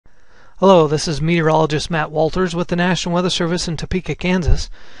Hello, this is meteorologist Matt Walters with the National Weather Service in Topeka, Kansas.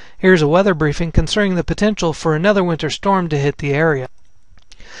 Here's a weather briefing concerning the potential for another winter storm to hit the area.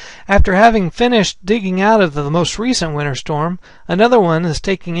 After having finished digging out of the most recent winter storm, another one is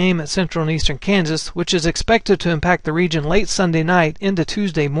taking aim at central and eastern Kansas, which is expected to impact the region late Sunday night into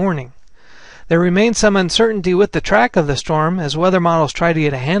Tuesday morning. There remains some uncertainty with the track of the storm as weather models try to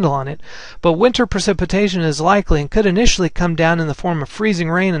get a handle on it, but winter precipitation is likely and could initially come down in the form of freezing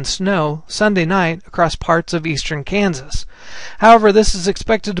rain and snow Sunday night across parts of eastern Kansas. However, this is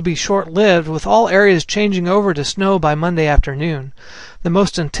expected to be short-lived, with all areas changing over to snow by Monday afternoon. The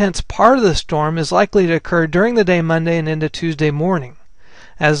most intense part of the storm is likely to occur during the day Monday and into Tuesday morning.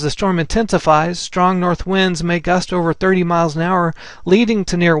 As the storm intensifies, strong north winds may gust over 30 miles an hour, leading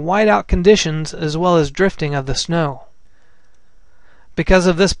to near whiteout conditions as well as drifting of the snow. Because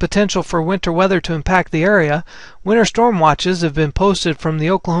of this potential for winter weather to impact the area, winter storm watches have been posted from the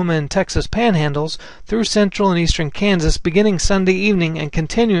Oklahoma and Texas panhandles through central and eastern Kansas beginning Sunday evening and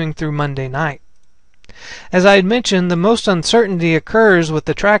continuing through Monday night. As I had mentioned, the most uncertainty occurs with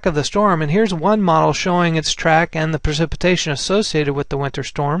the track of the storm, and here's one model showing its track and the precipitation associated with the winter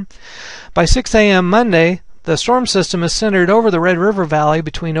storm. By 6 a.m. Monday, the storm system is centered over the Red River Valley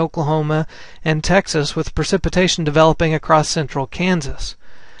between Oklahoma and Texas, with precipitation developing across central Kansas.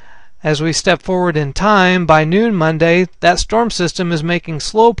 As we step forward in time, by noon Monday, that storm system is making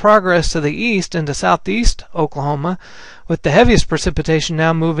slow progress to the east into southeast Oklahoma, with the heaviest precipitation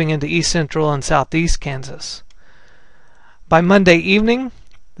now moving into east central and southeast Kansas. By Monday evening,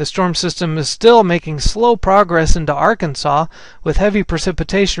 the storm system is still making slow progress into Arkansas, with heavy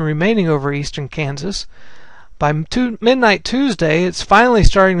precipitation remaining over eastern Kansas. By midnight Tuesday, it's finally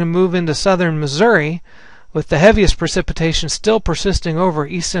starting to move into southern Missouri, with the heaviest precipitation still persisting over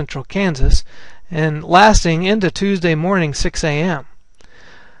east central Kansas and lasting into Tuesday morning 6 a.m.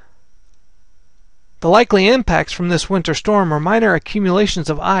 The likely impacts from this winter storm are minor accumulations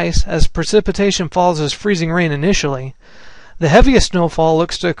of ice as precipitation falls as freezing rain initially. The heaviest snowfall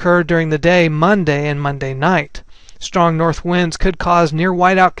looks to occur during the day Monday and Monday night. Strong north winds could cause near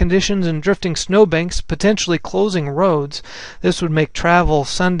whiteout conditions and drifting snowbanks, potentially closing roads. This would make travel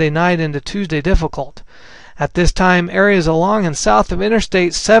Sunday night into Tuesday difficult. At this time, areas along and south of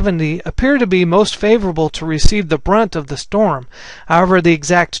Interstate 70 appear to be most favorable to receive the brunt of the storm. However, the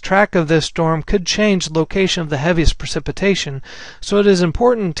exact track of this storm could change the location of the heaviest precipitation, so it is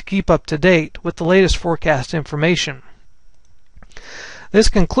important to keep up to date with the latest forecast information. This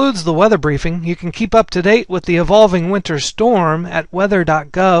concludes the weather briefing. You can keep up to date with the evolving winter storm at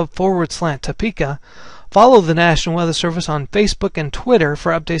weather.gov/Topeka. Follow the National Weather Service on Facebook and Twitter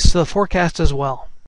for updates to the forecast as well.